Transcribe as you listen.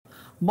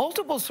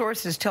Multiple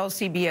sources tell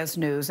CBS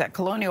News that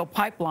Colonial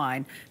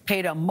Pipeline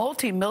paid a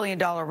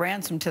multi-million-dollar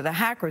ransom to the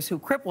hackers who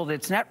crippled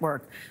its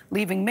network,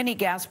 leaving many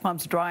gas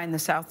pumps dry in the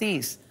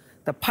southeast.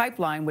 The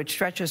pipeline, which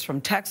stretches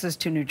from Texas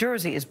to New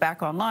Jersey, is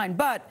back online,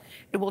 but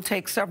it will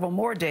take several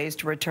more days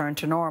to return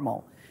to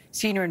normal.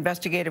 Senior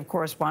investigative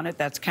correspondent,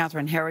 that's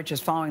Catherine Herridge,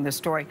 is following this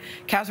story.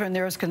 Catherine,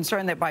 there is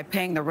concern that by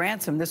paying the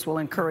ransom, this will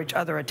encourage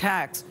other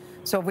attacks.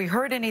 So have we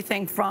heard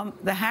anything from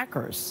the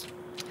hackers?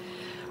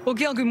 Well,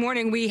 Gayle, good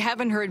morning. We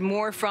haven't heard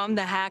more from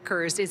the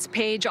hackers. Its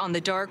page on the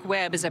dark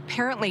web is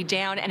apparently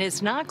down, and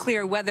it's not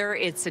clear whether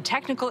it's a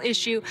technical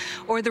issue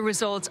or the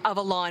results of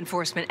a law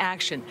enforcement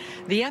action.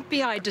 The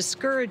FBI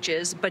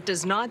discourages but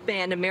does not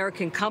ban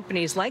American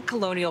companies like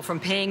Colonial from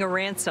paying a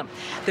ransom.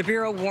 The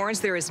Bureau warns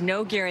there is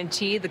no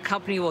guarantee the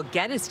company will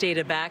get its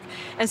data back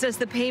and says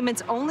the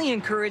payments only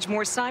encourage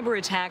more cyber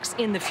attacks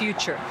in the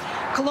future.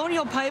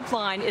 Colonial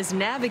Pipeline is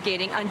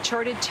navigating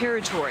uncharted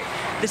territory.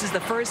 This is the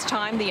first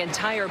time the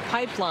entire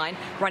pipeline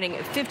running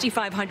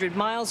 5,500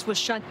 miles was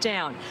shut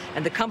down,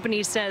 and the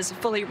company says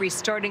fully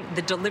restarting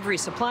the delivery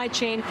supply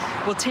chain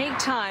will take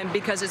time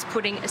because it's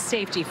putting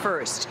safety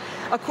first.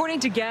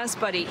 According to Gas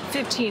Buddy,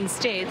 15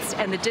 states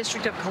and the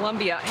District of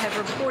Columbia have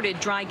reported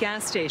dry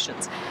gas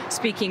stations.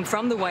 Speaking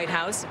from the White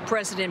House,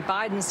 President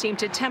Biden seemed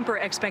to temper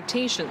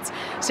expectations,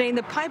 saying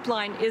the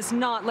pipeline is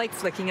not like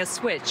flicking a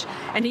switch,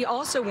 and he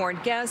also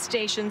warned gas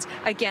stations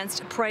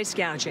against price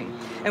gouging.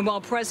 And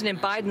while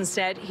President Biden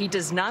said he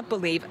does not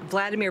believe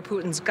Vladimir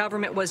Putin's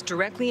government was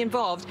directly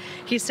involved,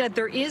 he said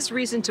there is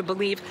reason to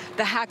believe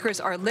the hackers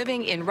are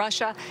living in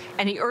Russia,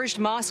 and he urged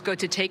Moscow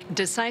to take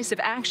decisive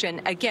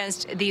action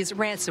against these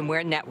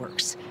ransomware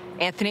networks.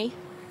 Anthony?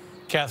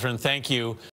 Catherine, thank you.